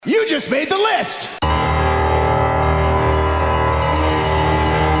just made the list.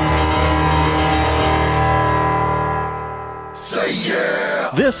 Say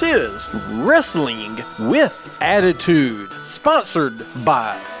yeah! This is Wrestling with Attitude, sponsored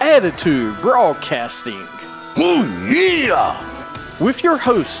by Attitude Broadcasting. Oh yeah! With your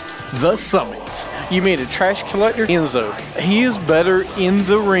host, The Summit. You mean a trash collector? Enzo. He is better in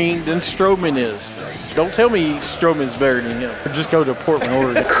the ring than Strowman is. Don't tell me Strowman's better than him. Just go to Portland,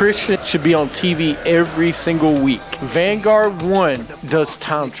 Oregon. Christian should be on TV every single week. Vanguard 1 does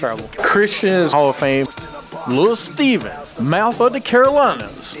time travel. Christian is Hall of Fame. Little Steven, mouth of the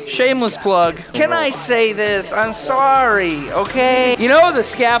Carolinas. Shameless plug. Can I say this? I'm sorry, okay? You know the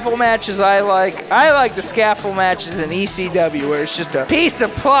scaffold matches I like? I like the scaffold matches in ECW where it's just a piece of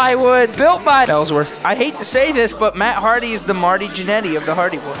plywood built by Ellsworth. I hate to say this, but Matt Hardy is the Marty Jannetty of the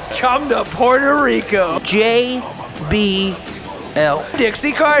Hardy Boys. Come to Puerto Rico. JBL.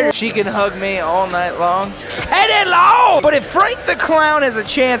 Dixie Carter. She can hug me all night long. Teddy Long! But if Frank the Clown has a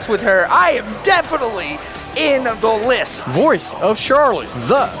chance with her, I am definitely in the list. Voice of Charlotte,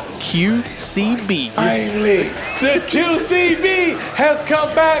 the QCB. Finally, the QCB has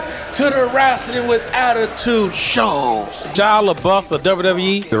come back to the Wrestling with Attitude show. Shia LaBeouf of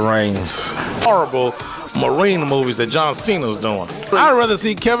WWE. The Reigns. Horrible Marine movies that John Cena's doing. I'd rather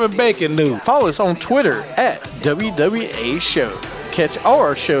see Kevin Bacon do. Follow us on Twitter at WWA Show. Catch all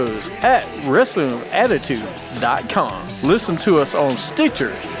our shows at WrestlingWithAttitude.com. Listen to us on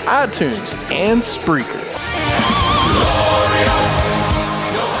Stitcher, iTunes, and Spreaker.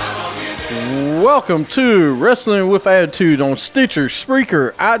 Welcome to Wrestling with Attitude on Stitcher,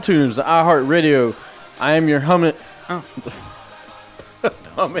 Spreaker, iTunes, iHeartRadio. I am your Hummit.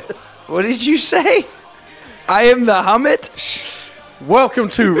 Hummit. What did you say? I am the Hummit? Welcome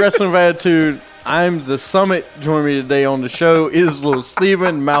to Wrestling with Attitude. I'm the Summit. Joining me today on the show is little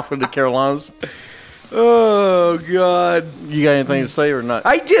Steven, mouth of the Carolinas. Oh, God. You got anything to say or not?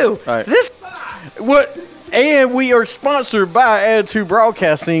 I do. All right. What? And we are sponsored by Attitude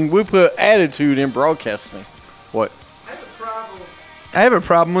Broadcasting. We put attitude in broadcasting. What? I have a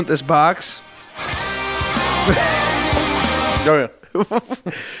problem with this box. Go ahead.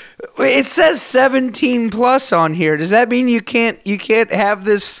 It says 17 plus on here. Does that mean you can't have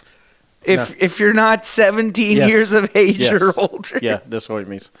this if you're not 17 years of age or older? Yeah, that's what it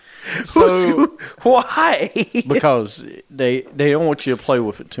means. So why? Because they don't want you to play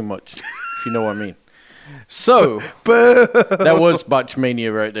with it too much, if you know what I mean. So that was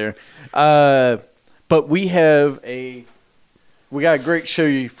Botchmania right there. But we got a great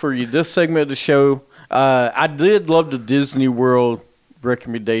show for you. This segment of the show, I did love the Disney World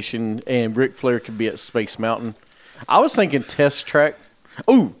recommendation, and Ric Flair could be at Space Mountain. I was thinking Test Track.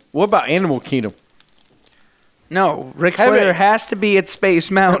 Oh, what about Animal Kingdom? No, Ric Flair has to be at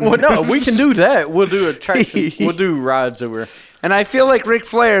Space Mountain. Well, no, we can do that. We'll do attraction. We'll do rides over. And I feel like Ric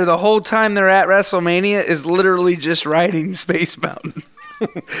Flair, the whole time they're at WrestleMania, is literally just riding Space Mountain.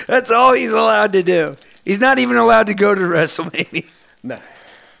 That's all he's allowed to do. He's not even allowed to go to WrestleMania. No.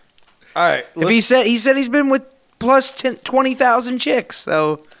 All right. If he said he's been with plus 20,000 chicks,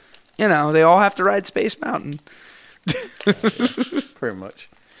 so they all have to ride Space Mountain. Pretty much.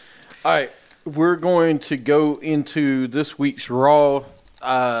 All right, we're going to go into this week's Raw.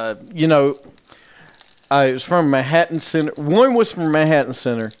 It was from Manhattan Center. One was from Manhattan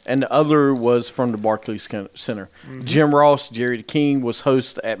Center, and the other was from the Barclays Center. Mm-hmm. Jim Ross, Jerry the King was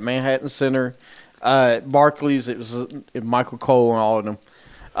host at Manhattan Center. Barclays, it was Michael Cole and all of them.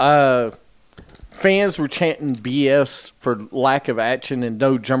 Fans were chanting BS for lack of action and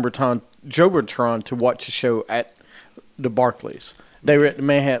no Jumbotron to watch the show at the Barclays. They were at the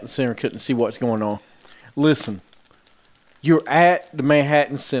Manhattan Center, couldn't see what's going on. Listen, you're at the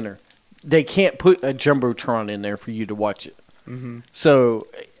Manhattan Center. They can't put a Jumbotron in there for you to watch it. Mm-hmm. So,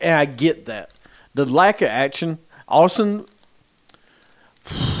 and I get that. The lack of action, Austin,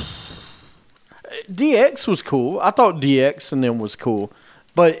 DX was cool. I thought DX and them was cool.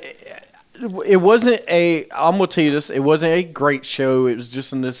 But it wasn't I'm going to tell you this, it wasn't a great show. It was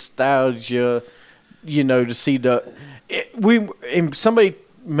just a nostalgia, to see and somebody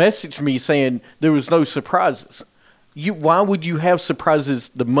messaged me saying there was no surprises. Why would you have surprises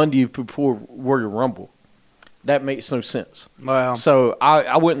the Monday before Royal Rumble? That makes no sense. Wow. So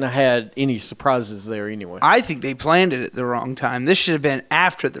I wouldn't have had any surprises there anyway. I think they planned it at the wrong time. This should have been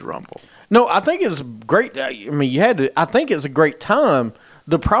after the Rumble. No, I think it was great. I mean, I think it's a great time.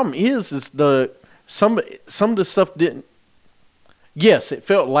 The problem is some of the stuff didn't. Yes, it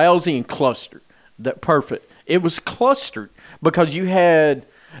felt lousy and clustered. Perfect. It was clustered because you had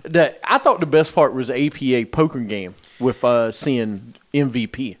I thought the best part was the APA poker game with seeing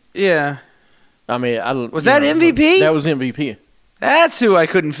MVP. Yeah. I mean, Was that MVP? That was MVP. That's who I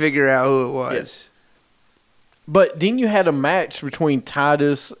couldn't figure out who it was. Yes. But then you had a match between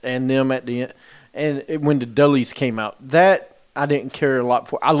Titus and them at the end, and when the Dudleys came out, that I didn't care a lot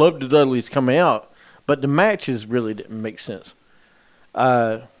for. I loved the Dudleys coming out, but the matches really didn't make sense.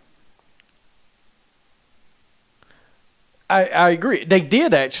 I agree. They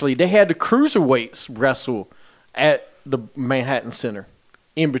did actually. They had the cruiserweights wrestle at the Manhattan Center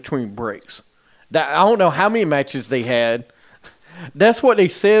in between breaks. I don't know how many matches they had. That's what they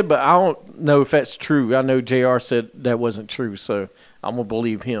said, but I don't know if that's true. I know JR said that wasn't true, so I'm going to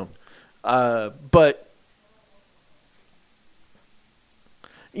believe him. But,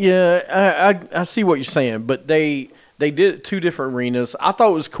 yeah, I see what you're saying, but they did 2 different arenas. I thought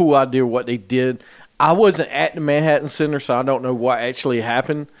it was a cool idea what they did. I wasn't at the Manhattan Center, so I don't know what actually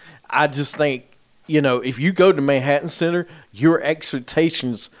happened. I just think, if you go to Manhattan Center, your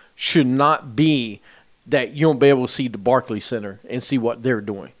expectations should not be that you won't be able to see the Barclays Center and see what they're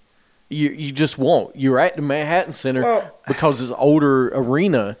doing. You just won't. You're at the Manhattan Center because it's an older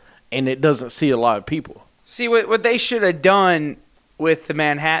arena and it doesn't see a lot of people. See, what they should have done with the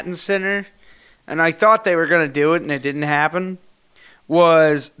Manhattan Center, and I thought they were going to do it and it didn't happen,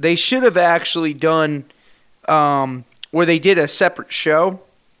 was they should have actually done where they did a separate show,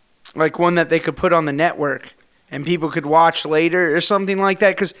 like one that they could put on the network and people could watch later or something like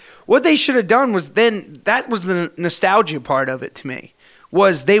that. Because what they should have done was that was the nostalgia part of it to me,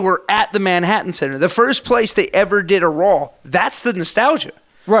 was they were at the Manhattan Center. The first place they ever did a Raw. That's the nostalgia.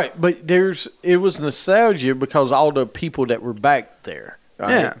 Right, but it was nostalgia because all the people that were back there.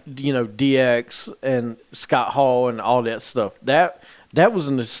 Right? Yeah. DX and Scott Hall and all that stuff. That was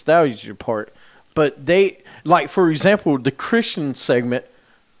the nostalgia part. But for example, the Christian segment,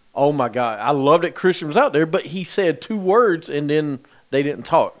 oh my God, I love that Christian was out there, but he said 2 words and then they didn't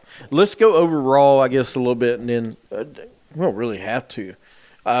talk. Let's go over Raw, I guess, a little bit, and then we don't really have to,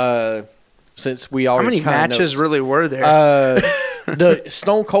 since we already. How many matches really were there? The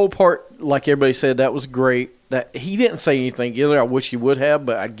Stone Cold part, like everybody said, that was great. That he didn't say anything either. I wish he would have,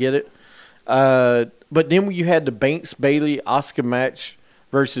 but I get it. But then when you had the Banks Bailey Asuka match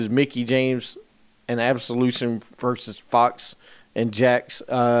versus Mickie James and Absolution versus Fox and Jax,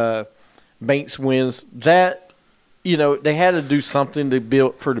 Banks wins. That, they had to do something to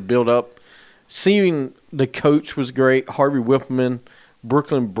build up. Seeing the coach was great. Harvey Whippleman,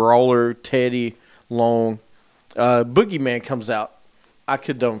 Brooklyn Brawler, Teddy Long. Boogeyman comes out. I could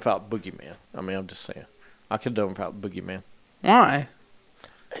have done without Boogeyman. I mean, I'm just saying. I could have done without Boogeyman. Why?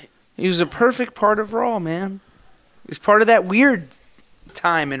 He was a perfect part of Raw, man. He was part of that weird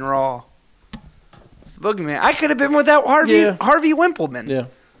time in Raw. It's the Boogeyman. I could have been without Harvey Whippleman. Yeah.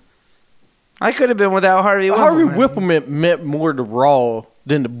 I could have been without Harvey Whippleman. Harvey Whippleman meant more to Raw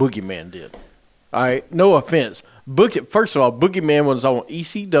than the Boogeyman did. All right? No offense. First of all, Boogeyman was on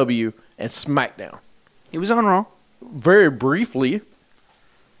ECW and SmackDown. He was on Raw. Very briefly.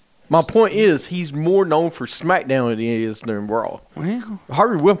 My point is, he's more known for SmackDown than he is during Raw. Well,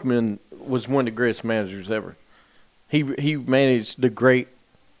 Harvey Whippleman was one of the greatest managers ever. He managed the very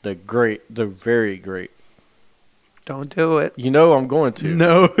great. Don't do it. I'm going to.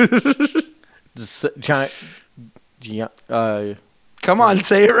 No. Giant. Come on,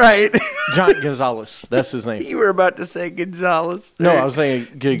 say it right. Giant Gonzalez. That's his name. You were about to say Gonzalez. No, I was saying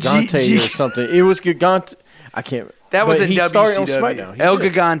Gigante or something. It was Gigante. I can't. That was in WCW. Started on SmackDown. El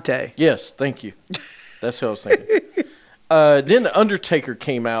Gigante. Yes, thank you. That's what I was thinking. Then the Undertaker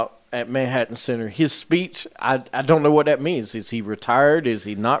came out at Manhattan Center. His speech, I don't know what that means. Is he retired? Is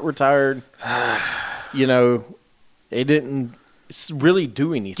he not retired? It didn't really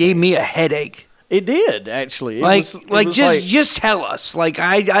do anything. Gave me a headache. It did, actually. Just tell us.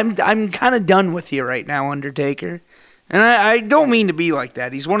 I'm kind of done with you right now, Undertaker. And I don't mean to be like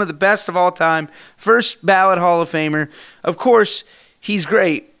that. He's one of the best of all time. First ballot Hall of Famer. Of course, he's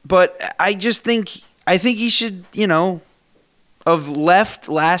great. But I think he should, have left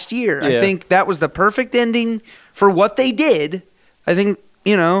last year. Yeah. I think that was the perfect ending for what they did. I think,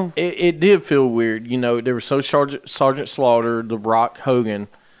 It did feel weird. There was Sergeant Slaughter, The Rock, Hogan.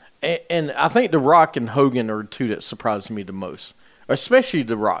 And I think The Rock and Hogan are 2 that surprised me the most. Especially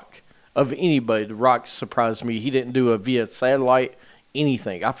The Rock. Of anybody, The Rock surprised me. He didn't do a via satellite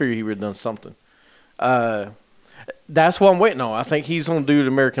anything. I figured he would have done something. That's what I'm waiting on. I think he's going to do the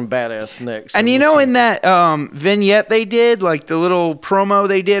American Badass next. And in that vignette they did, like the little promo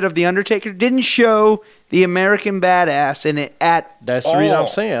they did of The Undertaker, didn't show the American Badass in it at That's all. The reason I'm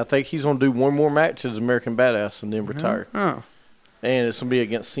saying. I think he's going to do one more match as American Badass and then retire. Oh. And it's going to be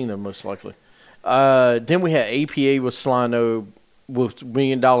against Cena most likely. Then we had APA with Slano with $1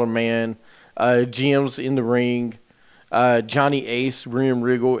 Million Man, GM's in the ring, Johnny Ace, William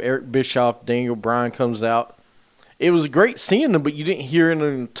Regal, Eric Bischoff, Daniel Bryan comes out. It was great seeing them, but you didn't hear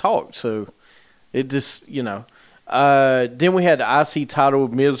them talk, so it just, then we had the IC title,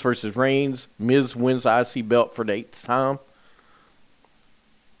 Miz versus Reigns. Miz wins the IC belt for the 8th time.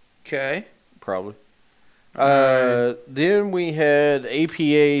 Okay. Probably. Then we had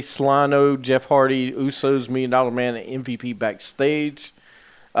APA, Solano, Jeff Hardy, Usos, $1 Million Man, and MVP backstage.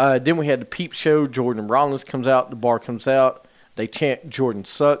 Then we had the Peep Show. Jordan Rollins comes out. The bar comes out. They chant Jordan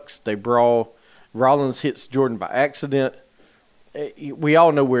sucks. They brawl. Rollins hits Jordan by accident. We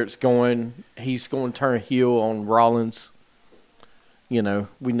all know where it's going. He's going to turn heel on Rollins. We know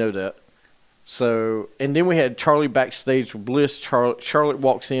that. So, and then we had Charlie backstage with Bliss. Charlotte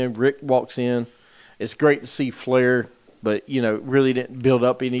walks in. Rick walks in. It's great to see Flair, but, really didn't build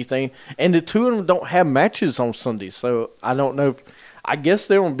up anything. And the two of them don't have matches on Sunday, so I don't know. I guess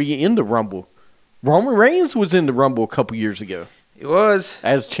they won't be in the Rumble. Roman Reigns was in the Rumble a couple years ago. He was.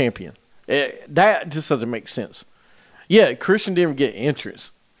 As champion. That just doesn't make sense. Yeah, Christian didn't get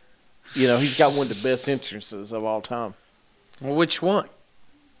entrance. He's got one of the best entrances of all time. Well, which one?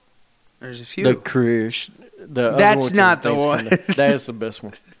 There's a few. The Chris. That's not the one. That is the best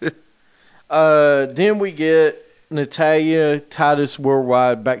one. Then we get Natalya, Titus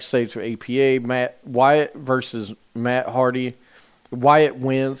Worldwide backstage for APA. Wyatt versus Matt Hardy. Wyatt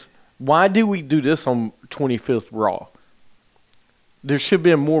wins. Why do we do this on 25th Raw? There should have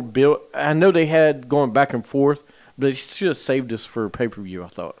been more build. I know they had going back and forth, but they should have saved this for pay-per-view, I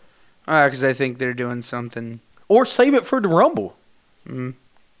thought. Because I think they're doing something. Or save it for the Rumble. Mm-hmm.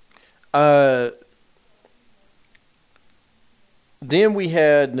 Then we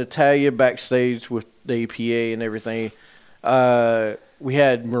had Natalya backstage with the APA and everything. We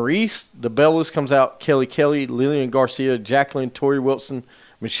had Maurice, the Bellas comes out, Kelly, Lillian Garcia, Jacqueline, Tori Wilson,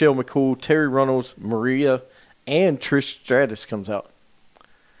 Michelle McCool, Terry Runnels, Maria, and Trish Stratus comes out.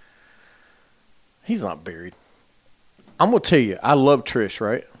 He's not buried. I'm going to tell you, I love Trish,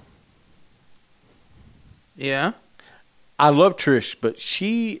 right? Yeah. I love Trish, but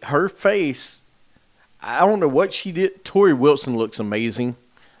her face, I don't know what she did. Tori Wilson looks amazing.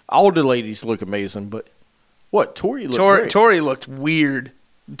 All the ladies look amazing, but what? Tori looked great. Tori looked weird.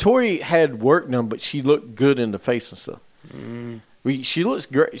 Tori had work done, but she looked good in the face and stuff. She looks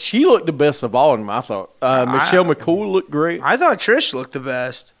great. She looked the best of all of them, I thought. Michelle McCool looked great. I thought Trish looked the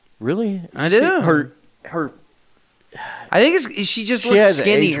best. Really? I do. Her. I think she just looks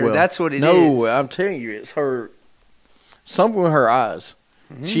skinnier. Well. That's what it is. No, I'm telling you, it's her. Something with her eyes.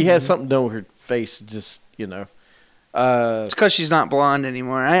 Mm-hmm. She has something done with her face. Just it's because she's not blonde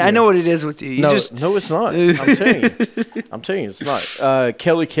anymore. I know what it is with you. No, it's not. I'm telling you, it's not.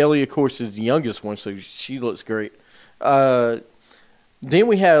 Kelly, of course, is the youngest one, so she looks great. Then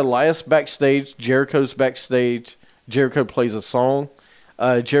we had Elias backstage. Jericho's backstage. Jericho plays a song.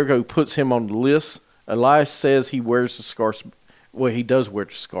 Jericho puts him on the list. Elias says he wears the scarves. Well, he does wear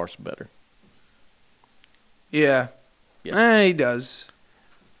the scarves better. Yeah. He does.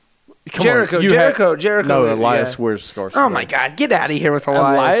 Jericho. No, Elias wears scarves. Oh, my God. Get out of here with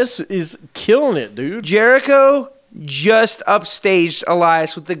Elias. Elias is killing it, dude. Jericho just upstaged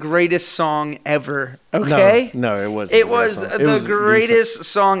Elias with the greatest song ever. Okay? No, it wasn't. It was the greatest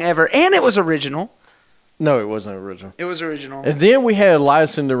song ever. And it was original. No, it wasn't original. It was original. And then we had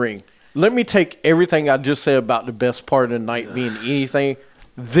Elias in the ring. Let me take everything I just said about the best part of the night being anything.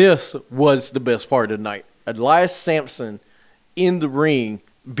 This was the best part of the night. Elias Sampson in the ring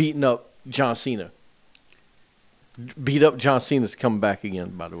beating up John Cena. Beat up John Cena's coming back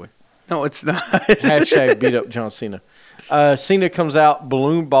again, by the way. No, it's not. Hashtag beat up John Cena. Cena comes out,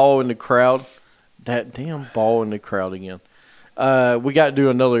 balloon ball in the crowd. That damn ball in the crowd again. We got to do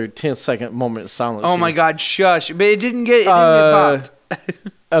another 10-second moment of silence. Oh, my God, shush. But it didn't get popped.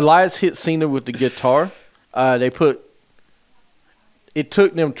 Elias hit Cena with the guitar. It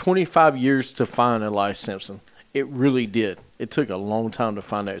took them 25 years to find Elias Sampson. It really did. It took a long time to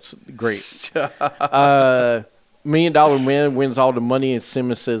find that. It's great. $1 Million Man wins all the money, and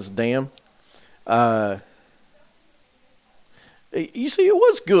Simmons says, damn. You see, it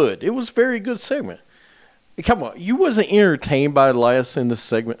was good. It was a very good segment. Come on. You wasn't entertained by Elias in this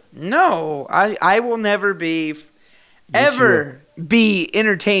segment? No. I will never be be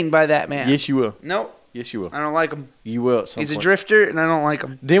entertained by that man. Yes, you will. Nope. Yes, you will. I don't like him. You will. He's a drifter, and I don't like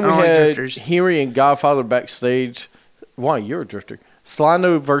him. Then we had Henry and Godfather backstage. Why? You're a drifter.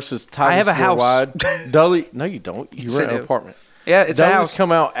 Solano versus Titus. I have a Worldwide. house. Dudley. No, you don't. You rent an apartment. Yeah, it's Dudley's a house.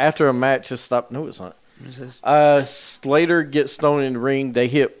 come out after a match to stop. No, it's not. Slater gets thrown in the ring. They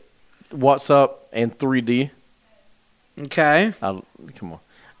hit What's Up and 3D. Okay. Come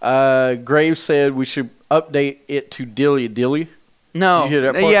on. Graves said we should update it to Dilly Dilly. No. Did you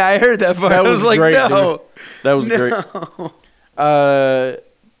hear that part? Yeah, I heard that part. That I was like, great, no. dude. That was great.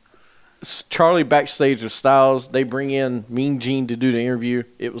 Charlie backstage with Styles. They bring in Mean Gene to do the interview.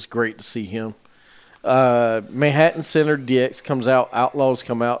 It was great to see him. Manhattan Center, DX comes out. Outlaws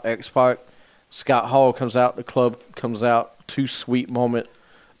come out. X-Pac. Scott Hall comes out. The club comes out. Too Sweet moment.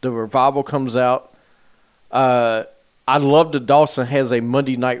 The Revival comes out. I love that Dawson has a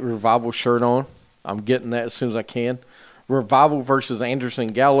Monday Night Revival shirt on. I'm getting that as soon as I can. Revival versus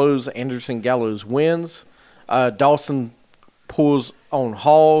Anderson Gallows. Anderson Gallows wins. Dawson pulls on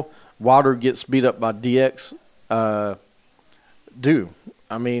Hall. Wilder gets beat up by DX. I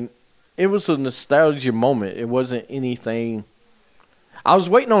mean, it was a nostalgia moment. It wasn't anything. I was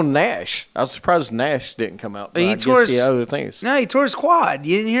waiting on Nash. I was surprised Nash didn't come out. But He I tore guess his- he had other things. No, he tore his quad.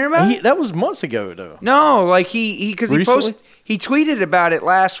 You didn't hear about it? That was months ago, though. No, like he Recently? he tweeted about it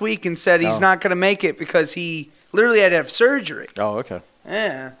last week and said he's not going to make it because he literally had to have surgery. Oh, okay.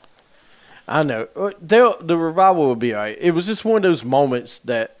 Yeah. I know. The Revival will be all right. It was just one of those moments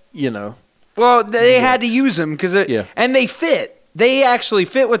that, Well, they had to use them because Yeah. and they fit. They actually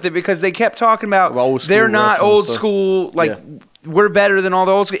fit with it because they kept talking about Old school they're not wrestling old stuff. school. Like Yeah. we're better than all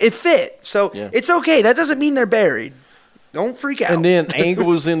the old school. It fit, so Yeah. it's okay. That doesn't mean they're buried. Don't freak out. And then Angle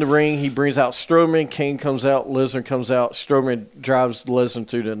was in the ring. He brings out Strowman. Kane comes out. Lesnar comes out. Strowman drives Lesnar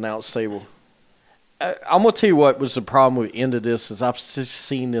through the announce table. I'm going to tell you what was the problem with the end of this is I've just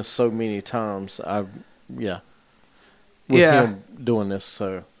seen this so many times. With him doing this.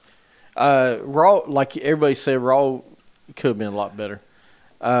 So, Raw, like everybody said, Raw could have been a lot better.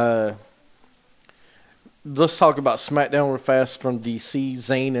 Let's talk about SmackDown real fast from DC.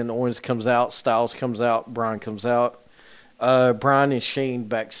 Zayn and Owens comes out. Styles comes out. Bryan comes out. Bryan and Shane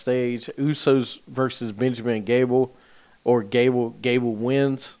backstage. Usos versus Benjamin and Gable. Or Gable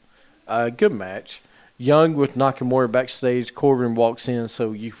wins. Good match. Young with Nakamura backstage. Corbin walks in,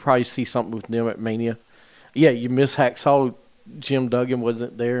 so you probably see something with them at Mania. Yeah, you miss Hacksaw. Jim Duggan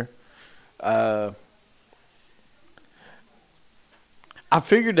wasn't there. I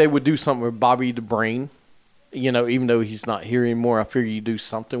figured they would do something with Bobby the Brain. Even though he's not here anymore, I figured you'd do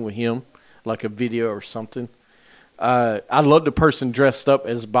something with him, like a video or something. I love the person dressed up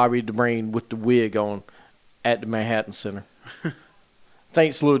as Bobby the Brain with the wig on at the Manhattan Center.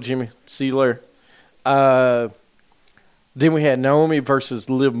 Thanks, little Jimmy. See you later. Then we had Naomi versus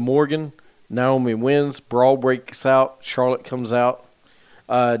Liv Morgan. Naomi wins. Brawl breaks out. Charlotte comes out.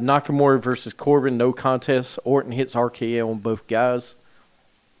 Nakamura versus Corbin, no contest. Orton hits RKO on both guys.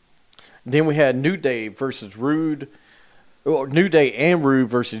 Then we had New Day versus Rude. Or New Day and Rude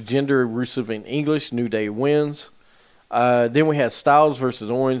versus Jinder, Rusev, and English. New Day wins. Then we had Styles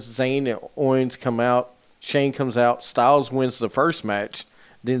versus Owens. Zayn and Owens come out. Shane comes out. Styles wins the first match.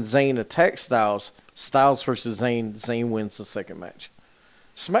 Then Zayn attacks Styles. Styles versus Zayn. Zayn wins the second match.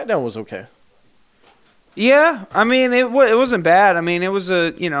 SmackDown was okay. Yeah, I mean it wasn't bad. I mean it was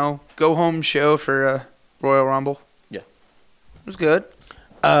a go home show for Royal Rumble. Yeah, it was good.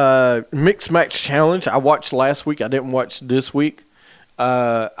 Mixed match challenge. I watched last week. I didn't watch this week.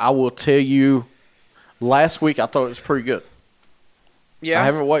 I will tell you, last week I thought it was pretty good. Yeah, I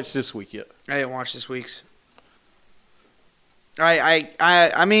haven't watched this week yet. I didn't watch this week's.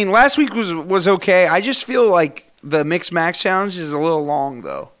 I mean last week was okay. I just feel like the mixed match challenge is a little long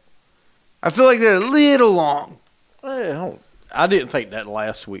though. I feel like they're a little long. I didn't think that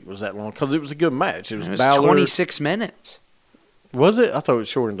last week was that long because it was a good match. It was Balor. 26 minutes. Was it? I thought it was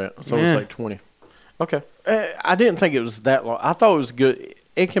shorter than that. I thought it was like 20. Okay. I didn't think it was that long. I thought it was good.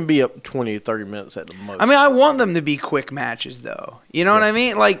 It can be up 20 to 30 minutes at the most. I mean, I want them to be quick matches, though. You know what I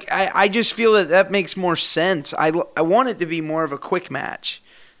mean? Like, I just feel that makes more sense. I want it to be more of a quick match.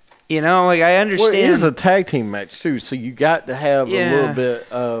 Like, I understand. Well, it is a tag team match, too, so you got to have a little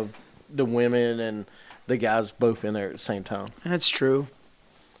bit of the women and the guys both in there at the same time. That's true.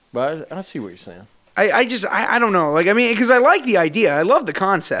 But I see what you're saying. I don't know. Like, I mean, because I like the idea. I love the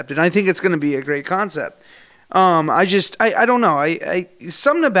concept, and I think it's going to be a great concept. I don't know. I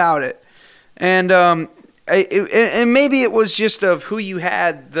something about it, and and maybe it was just of who you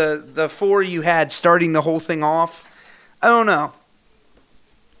had, the four you had starting the whole thing off. I don't know.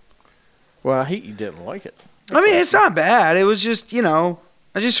 Well, I hate you didn't like it. I mean, it's not bad. It was just, I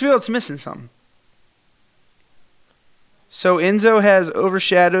just feel it's missing something. So Enzo has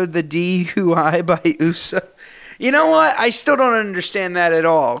overshadowed the DUI by Uso. You know what? I still don't understand that at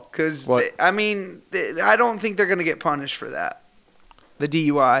all. Because, I mean, I don't think they're going to get punished for that. The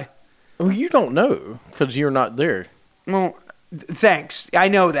DUI. Well, you don't know because you're not there. Well, thanks. I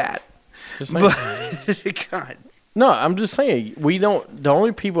know that. Just saying. But, God. No, I'm just saying we don't. The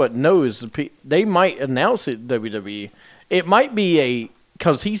only people that know is they might announce it WWE. It might be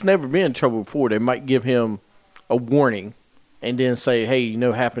because he's never been in trouble before. They might give him a warning, and then say, "Hey,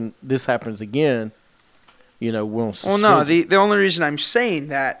 this happens again. We'll suspend." Well, no. The only reason I'm saying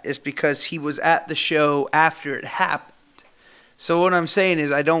that is because he was at the show after it happened. So what I'm saying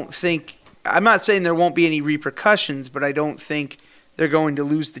is, I'm not saying there won't be any repercussions, but I don't think they're going to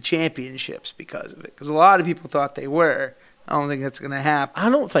lose the championships because of it. Because a lot of people thought they were. I don't think that's going to happen. I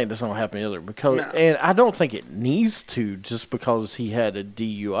don't think that's going to happen either. And I don't think it needs to just because he had a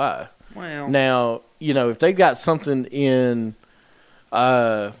DUI. Well, now, if they've got something in,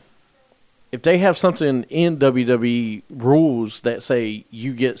 if they have something in WWE rules that say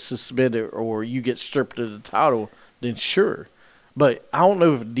you get suspended or you get stripped of the title, then sure. But I don't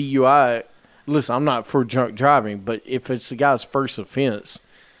know if DUI. Listen, I'm not for drunk driving, but if it's the guy's first offense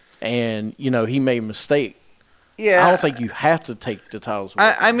and, he made a mistake, I don't think you have to take the titles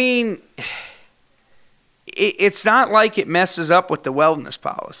away. I mean, it's not like it messes up with the wellness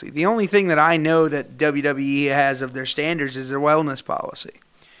policy. The only thing that I know that WWE has of their standards is their wellness policy.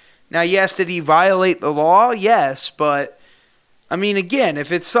 Now, yes, did he violate the law? Yes, but, I mean, again,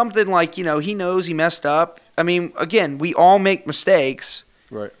 if it's something like, he knows he messed up. I mean, again, we all make mistakes.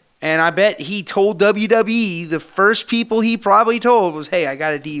 Right. And I bet he told WWE, the first people he probably told was, "Hey, I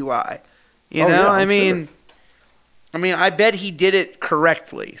got a DUI." I mean, I bet he did it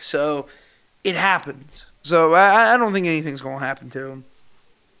correctly. So it happens. So I don't think anything's going to happen to him.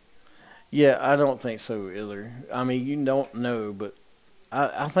 Yeah, I don't think so either. I mean, you don't know, but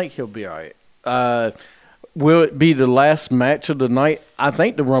I think he'll be all right. Will it be the last match of the night? I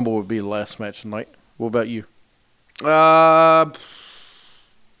think the Rumble would be the last match of the night. What about you?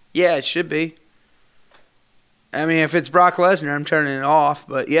 Yeah, it should be. I mean, if it's Brock Lesnar, I'm turning it off.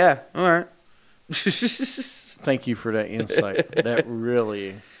 But yeah, all right. Thank you for that insight. That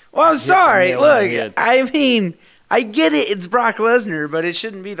really. Well, I'm sorry. Look, I mean, I get it. It's Brock Lesnar, but it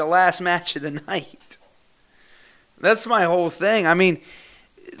shouldn't be the last match of the night. That's my whole thing. I mean,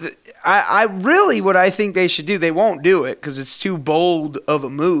 I really what I think they should do. They won't do it because it's too bold of a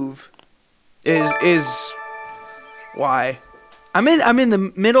move. Is why. I'm in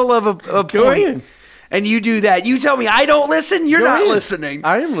the middle of a point, Go ahead. And you do that. You tell me I don't listen. You're not listening.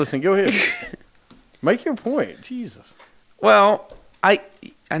 I am listening. Go ahead. Make your point. Jesus. Well, I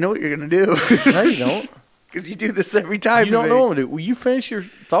know what you're gonna do. No, you don't. Because you do this every time. You don't know what to do. Will you finish your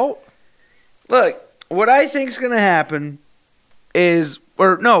thought? Look, what I think's gonna happen is,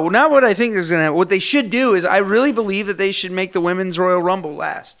 or no, not what I think is gonna happen. What they should do is, I really believe that they should make the Women's Royal Rumble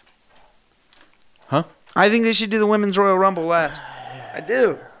last. Huh? I think they should do the Women's Royal Rumble last. I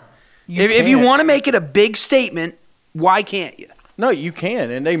do. If you want to make it a big statement, why can't you? No, you can,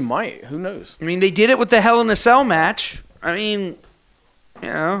 and they might. Who knows? I mean, they did it with the Hell in a Cell match. I mean,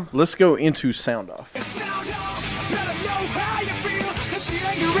 Let's go into Sound Off. Sound off, let 'em know how you feel. If the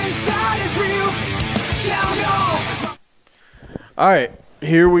anger inside is real, sound off. All right,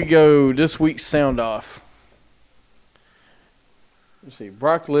 here we go. This week's Sound Off. Let's see.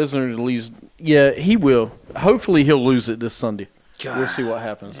 Brock Lesnar leaves. Yeah, he will. Hopefully, he'll lose it this Sunday. God. We'll see what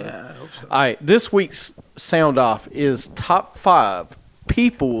happens. Yeah, I hope so. All right, this week's Sound Off is top 5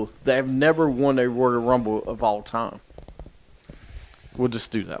 people that have never won a Royal Rumble of all time. We'll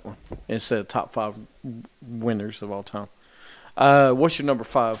just do that one instead of top 5 winners of all time. What's your number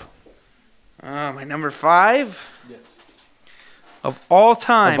 5? My number 5? Yes. Of all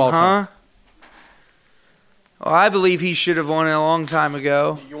time, huh? Well, I believe he should have won it a long time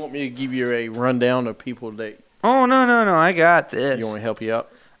ago. You want me to give you a rundown of people that Oh, no. I got this. you want to help you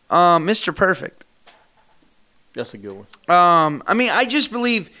out? Mr. Perfect. That's a good one. I mean, I just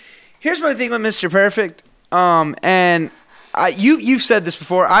believe. Here's my thing with Mr. Perfect. And you've said this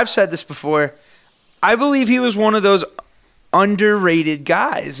before. I've said this before. I believe he was one of those underrated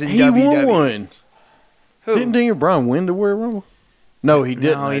guys in WWE. He won. Who? Didn't Daniel Bryan win the Royal Rumble? No, he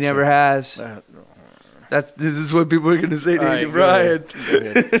didn't. No, he actually. never has. This is what people are going to say to Daniel Bryan.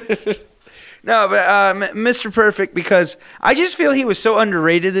 No, but Mr. Perfect, because I just feel he was so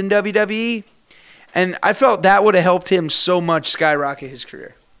underrated in WWE, and I felt that would have helped him so much skyrocket his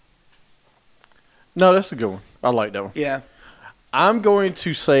career. No, that's a good one. I like that one. Yeah. I'm going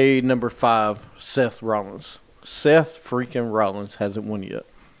to say number 5, Seth Rollins. Seth freaking Rollins hasn't won yet.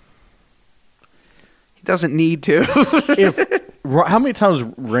 He doesn't need to. How many times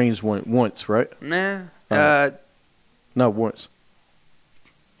Reigns won? Once, right? Nah. No, once.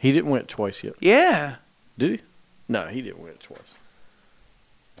 He didn't win it twice yet. Yeah. Did he? No, he didn't win it twice.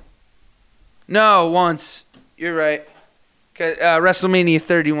 No, once. You're right. WrestleMania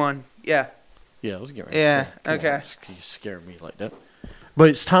 31. Yeah. Yeah, I was getting ready Yeah, to say, come on, okay. you scaring me like that. But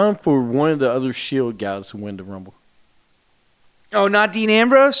it's time for one of the other Shield guys to win the Rumble. Oh, not Dean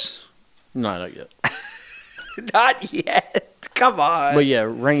Ambrose? No, not yet. Not yet. Come on. But yeah,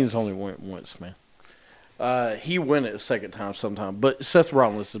 Reigns only went once, man. He win it a second time sometime. But Seth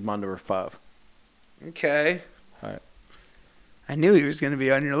Rollins is my number 5. Okay. All right. I knew he was going to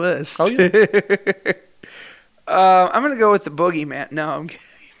be on your list. Oh, yeah. I'm going to go with the Boogeyman. No, I'm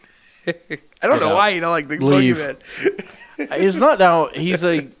kidding. I don't Get know out. why you don't like the Leave. Boogeyman. It's not that he's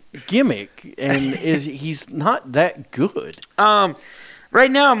a gimmick, and he's not that good. Right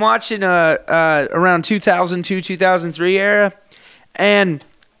now I'm watching around 2002, 2003 era, and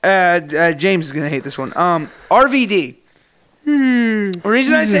James is going to hate this one. RVD. The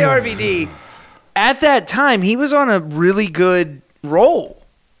reason I say RVD, at that time, he was on a really good roll.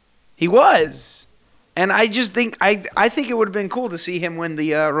 He was. And I just think I think it would have been cool to see him win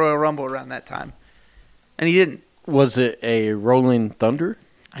the Royal Rumble around that time. And he didn't. Was it a Rolling Thunder?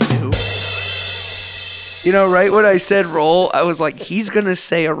 I knew. You know, right when I said roll, I was like, he's going to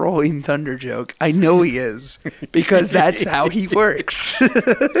say a Rolling Thunder joke. I know he is, because that's how he works. That's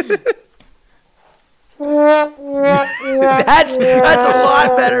a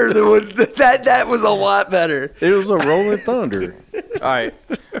lot better than what that was a lot better. It was a Rolling Thunder. All right.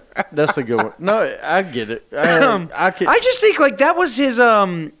 That's a good one. No, I get it. I just think like that was his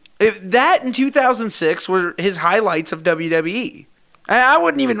that in 2006 were his highlights of WWE. I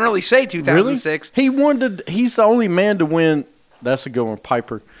wouldn't even really say 2006. Really? He's the only man to win. That's a good one,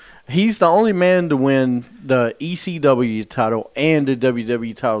 Piper. He's the only man to win the ECW title and the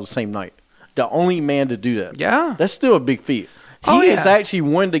WWE title the same night. The only man to do that. Yeah. That's still a big feat. Oh, He yeah. is actually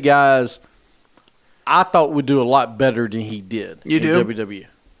one of the guys I thought would do a lot better than he did You in do? WWE.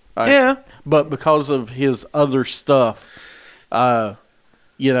 Yeah. But because of his other stuff, puff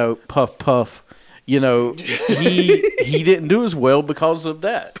puff, he didn't do as well because of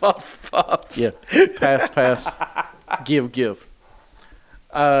that. Puff, puff. Yeah, pass, give.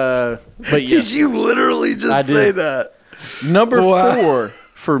 But yeah, Did you literally just I did. say that? number Wow. 4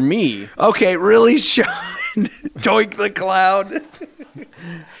 for me. Okay, really, Sean? Doink the Clown.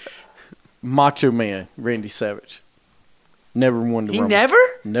 Macho Man, Randy Savage. Never won the He Rumble.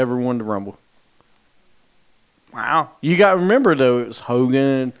 never? Won the Rumble. Wow. You got to remember, though, it was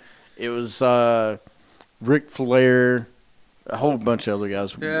Hogan. It was Ric Flair. A whole bunch of other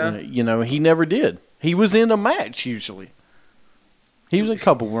guys. Yeah. He never did. He was in a match, usually. He was in a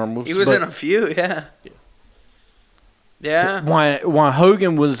couple Rumbles. He was but in a few, yeah. Yeah. While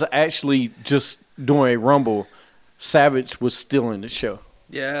Hogan was actually just doing a Rumble, Savage was still in the show.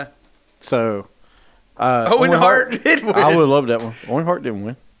 Yeah. So... Owen Hart did win. I would love that one. Owen Hart didn't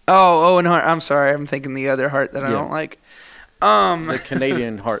win. Oh, Owen Hart. I'm sorry. I'm thinking the other Hart that I Yeah. don't like. The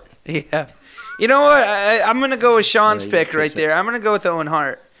Canadian Hart. Yeah. You know what? I'm going to go with Sean's Yeah, you pick can right catch it. there. I'm going to go with Owen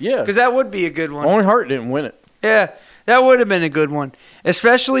Hart. Yeah. Because that would be a good one. Owen Hart didn't win it. Yeah. That would have been a good one.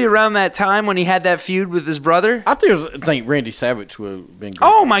 Especially around that time when he had that feud with his brother. I think Randy Savage would have been good.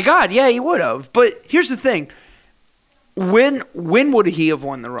 Oh, my God. Yeah, he would have. But here's the thing. When would he have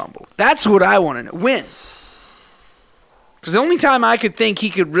won the Rumble? That's what I want to know. When? Because the only time I could think he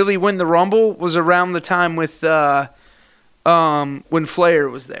could really win the Rumble was around the time with when Flair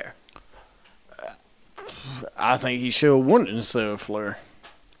was there. I think he should have won it instead of Flair.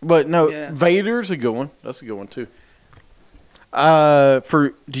 But no, Yeah. Vader's a good one. That's a good one too.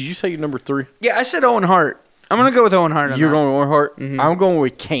 Did you say number 3? Yeah, I said Owen Hart. I'm going to go with Owen Hart. on You're that. going with Owen Hart? Mhm. I'm going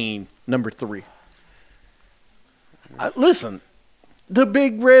with Kane, number 3. Listen, the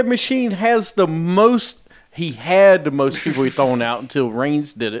Big Red Machine has the most. He had the most people he thrown out until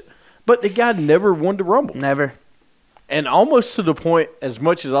Reigns did it. But the guy never won the Rumble. Never. And almost to the point, as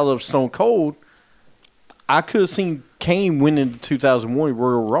much as I love Stone Cold, I could have seen Kane winning the 2001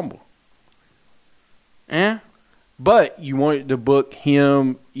 Royal Rumble. Yeah? But you wanted to book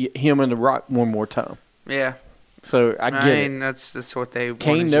him and The Rock one more time. Yeah. So I get it. That's what they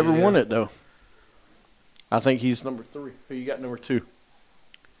Kane wanted never you to do. won it, though. I think he's number 3. Who you got number 2?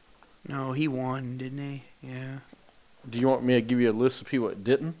 No, he won, didn't he? Yeah. Do you want me to give you a list of people that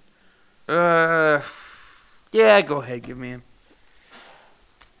didn't? Yeah, go ahead, give me him.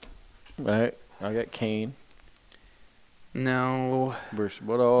 All right. I got Kane No. versus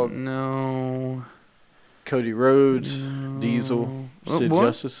Bulldog, No. Cody Rhodes, Diesel, Sid What?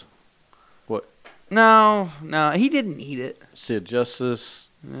 Justice. No, he didn't eat it. Sid Justice,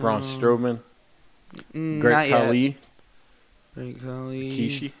 Braun Strowman, Not Great yet. Khali, Great Khali.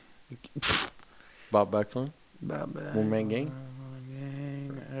 Kishi, Bob Backlund, Baba. One Man Gang,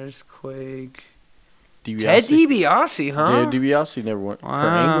 Earthquake. DiBiase. Ted DiBiase, huh? Yeah, DiBiase never won. Kurt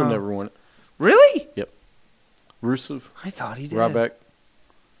Wow. Angle never won it. Really? Rusev, I thought he did. Ryback,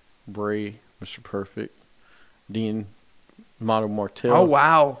 Bray, Mr. Perfect, Dean, Mono Martel, Oh,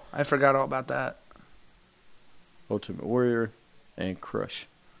 wow. I forgot all about that. Ultimate Warrior, and Crush.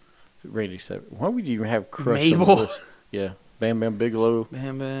 Randy Savage. Why would you even have Crush Mabel. on the list? Yeah. Bam Bam Bigelow.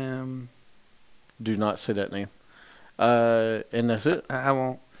 Bam Bam. Do not say that name. And that's it. I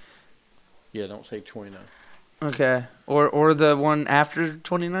won't. Yeah, don't say 29. Okay. Or the one after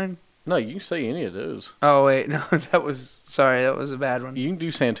 29? No, you can say any of those. Oh, wait. No, that was a bad one. You can do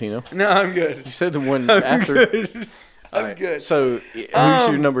Santino. No, I'm good. You said the one after. Good. All I'm right, good. So, who's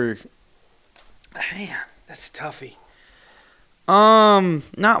your number? Man, that's a toughie.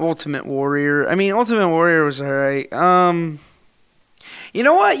 Not Ultimate Warrior. I mean, Ultimate Warrior was alright. You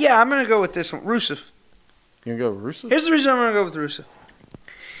know what? Yeah, I'm gonna go with this one. Rusev. You gonna go with Rusev? Here's the reason I'm gonna go with Rusev.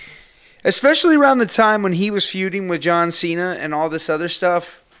 Especially around the time when he was feuding with John Cena and all this other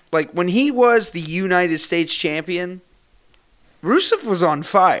stuff. Like, when he was the United States champion, Rusev was on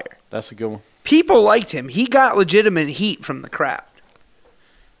fire. That's a good one. People liked him. He got legitimate heat from the crowd.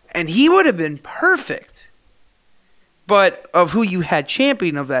 And he would have been perfect. But of who you had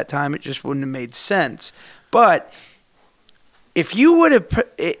champion of that time, it just wouldn't have made sense. But if you would have...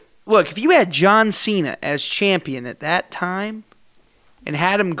 Look, if you had John Cena as champion at that time and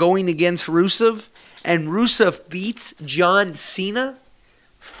had him going against Rusev, and Rusev beats John Cena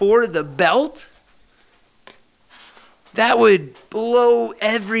for the belt, that would blow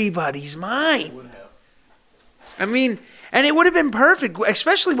everybody's mind. I mean, and it would have been perfect,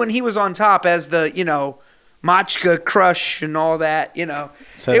 especially when he was on top as the, Machka Crush and all that, Say that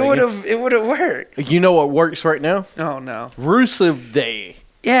again? It would have worked. You know what works right now? Oh, no. Rusev Day.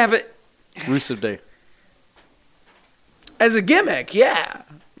 Yeah, but Rusev Day. as a gimmick, yeah.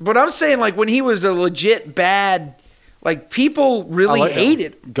 But I'm saying, like, when he was a legit bad, like, people really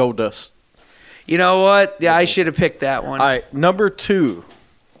hated him. Goldust. You know what? Yeah, I should have picked that one. All right, number 2.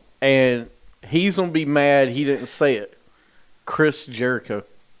 And he's going to be mad he didn't say it. Chris Jericho.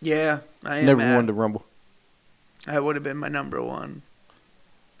 Yeah, I am Never mad. won the Rumble. That would have been my number one.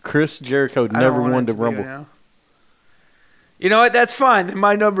 Chris Jericho I don't never want won it the to be Rumble. now. You know what? That's fine. Then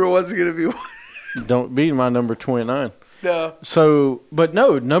my number one's going to be one. Don't be my number 29. No. So, but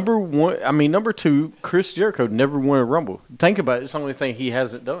no, number 2, Chris Jericho never won a Rumble. Think about it. It's the only thing he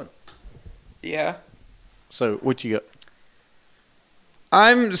hasn't done. Yeah. So, what you got?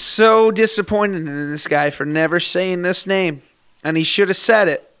 I'm so disappointed in this guy for never saying this name. And he should have said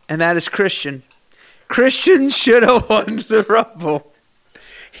it. And that is Christian. Christian should have won the Rumble.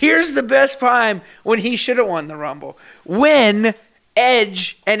 Here's the best time when he should have won the Rumble. When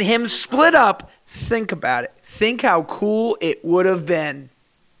Edge and him split up, think about it. Think how cool it would have been.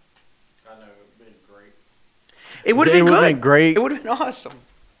 I know, it would have been great. It would have been It would have good. been great. It would have been awesome.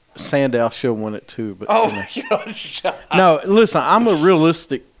 Sandow should have won it too. But Oh, you know. my God. Stop. No, listen, I'm a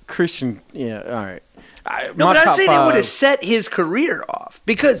realistic Christian. Yeah, all right. No, but I'm saying it would have set his career off.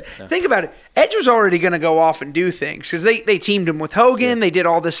 Because, think about it, Edge was already going to go off and do things. Because they teamed him with Hogan. They did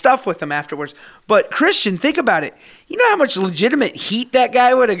all this stuff with him afterwards. But Christian, think about it. You know how much legitimate heat that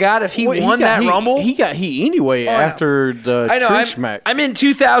guy would have got if he won that Rumble? He got heat anyway after the Trish match. I'm in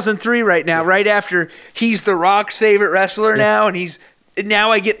 2003 right now, right after he's The Rock's favorite wrestler now. And now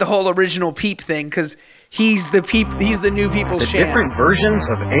I get the whole original Peep thing because he's the new people's champ. Different versions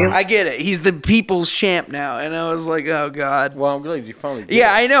of Alien. I get it. He's the people's champ now. And I was like, oh, God. Well, I'm glad you finally did.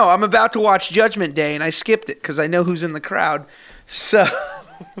 Yeah, I know. I'm about to watch Judgment Day, and I skipped it because I know who's in the crowd. So,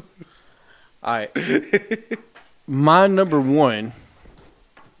 All right. My number 1.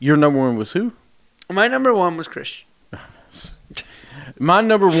 Your number 1 was who? my number one was Christian. My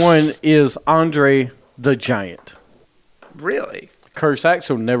number 1 is Andre the Giant. Really? Curtis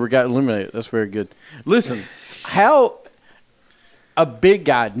Axel never got eliminated. That's very good. Listen, how a big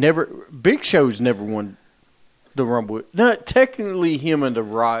guy Big Show's never won the Rumble. Not technically him and The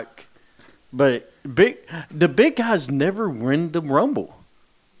Rock, but the big guys never win the Rumble.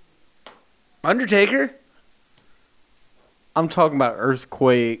 Undertaker? I'm talking about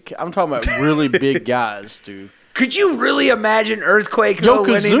Earthquake. I'm talking about really big guys, dude. Could you really imagine Earthquake though,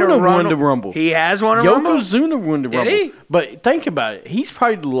 winning a Yokozuna won Rumble? the Rumble. He has won a Rumble? Yokozuna won the Did Rumble. he? But think about it. He's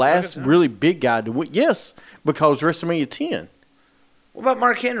probably the last really big guy to win. Yes, because WrestleMania 10. What about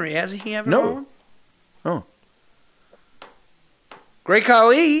Mark Henry? Hasn't he ever No. won? Oh. Great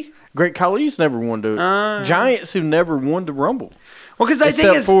Khali. Great Khali's never won the Giants who never won the Rumble. Well, because I Except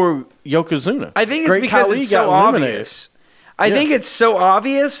think it's for Yokozuna. I think it's Great because Khali it's so got eliminated. obvious. I think it's so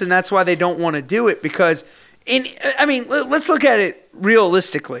obvious, and that's why they don't want to do it. Because, let's look at it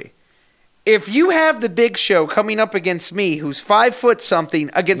realistically. if you have the Big Show coming up against me, who's 5 foot something,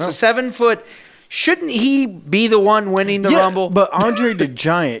 against a 7 foot, shouldn't he be the one winning the Rumble? But Andre the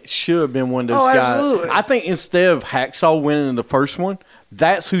Giant should have been one of those guys. Absolutely. I think instead of Hacksaw winning the first one,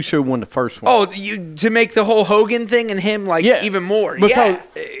 that's who should have won the first one. Oh, to make the whole Hogan thing and him even more. Because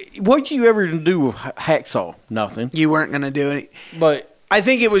what'd you ever do with Hacksaw? Nothing. You weren't going to do it. But I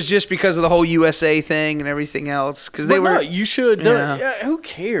think it was just because of the whole USA thing and everything else. Because they were. No, you should have done it. Yeah, who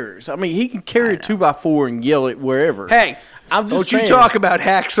cares? I mean, he can carry a 2x4 and yell it wherever. Hey, I'm just don't you talk about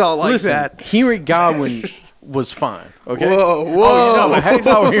Hacksaw like that. Henry Godwin was fine. Okay. Whoa. Oh, you know,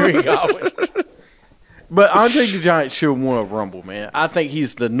 Hacksaw Henry Godwin. But Andre the Giant should have won a Rumble, man. I think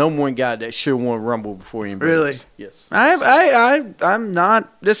he's the number one guy that should have won a Rumble before anybody Really? else. Yes. I'm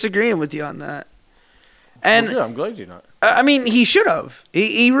not disagreeing with you on that. And Well, yeah, I'm glad you're not. I mean, he should have.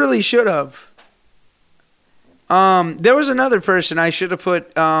 He really should have. There was another person I should have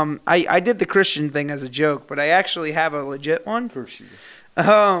put. I did the Christian thing as a joke, but I actually have a legit one. Of course you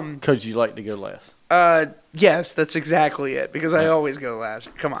do. Because you like to go last. Yes, that's exactly it. Because I always go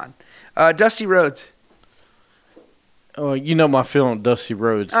last. Come on, Dusty Rhodes. You know my feeling on Dusty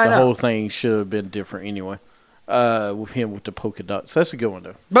Rhodes. I The know. whole thing should have been different anyway. With him with the polka dots. That's a good one,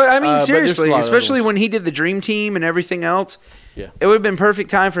 though. But I mean, there's a seriously, lot of other especially ones. when he did the Dream Team and everything else, Yeah. it would have been perfect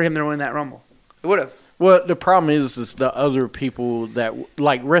time for him to win that Rumble. It would have. Well, the problem is the other people that,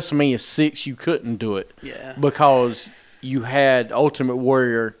 like WrestleMania 6, you couldn't do it. Yeah. Because you had Ultimate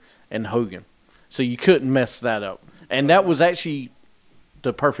Warrior and Hogan. So you couldn't mess that up. And that was actually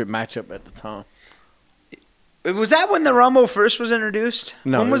the perfect matchup at the time. Was that when the Rumble first was introduced?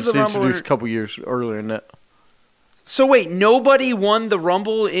 No, when it was was the Rumble introduced a couple years earlier than that. So wait, nobody won the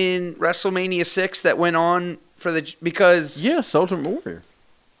Rumble in WrestleMania 6 that went on for the because Yes, Ultimate Warrior.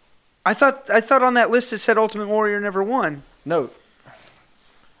 I thought on that list it said Ultimate Warrior never won. No.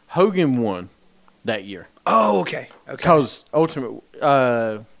 Hogan won that year. Oh, okay. Because Ultimate...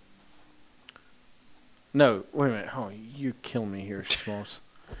 no, wait a minute. Hold on. You're killing me here, Smalls.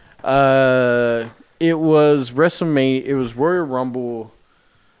 It was WrestleMania. It was Royal Rumble.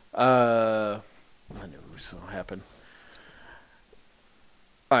 I knew it was going to happen.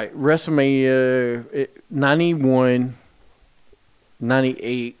 All right, WrestleMania 91,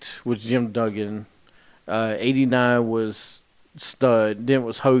 98 was Jim Duggan. 89 was Stud. Then it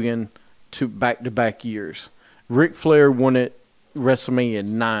was Hogan, two back-to-back years. Ric Flair won it WrestleMania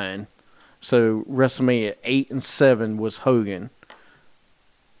 9. So WrestleMania 8 and 7 was Hogan.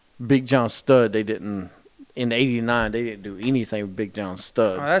 Big John Studd, they didn't. In 89, they didn't do anything with Big John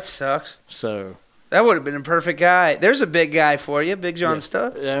Studd. Oh, that sucks. So That would have been a perfect guy. There's a big guy for you, Big John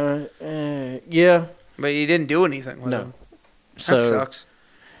Studd. yeah. But you didn't do anything with No. him. So That sucks.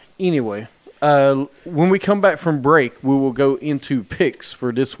 anyway, when we come back from break, we will go into picks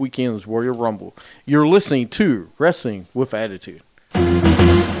for this weekend's Royal Rumble. You're listening to Wrestling with Attitude. Climb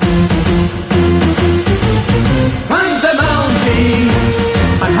the mountain.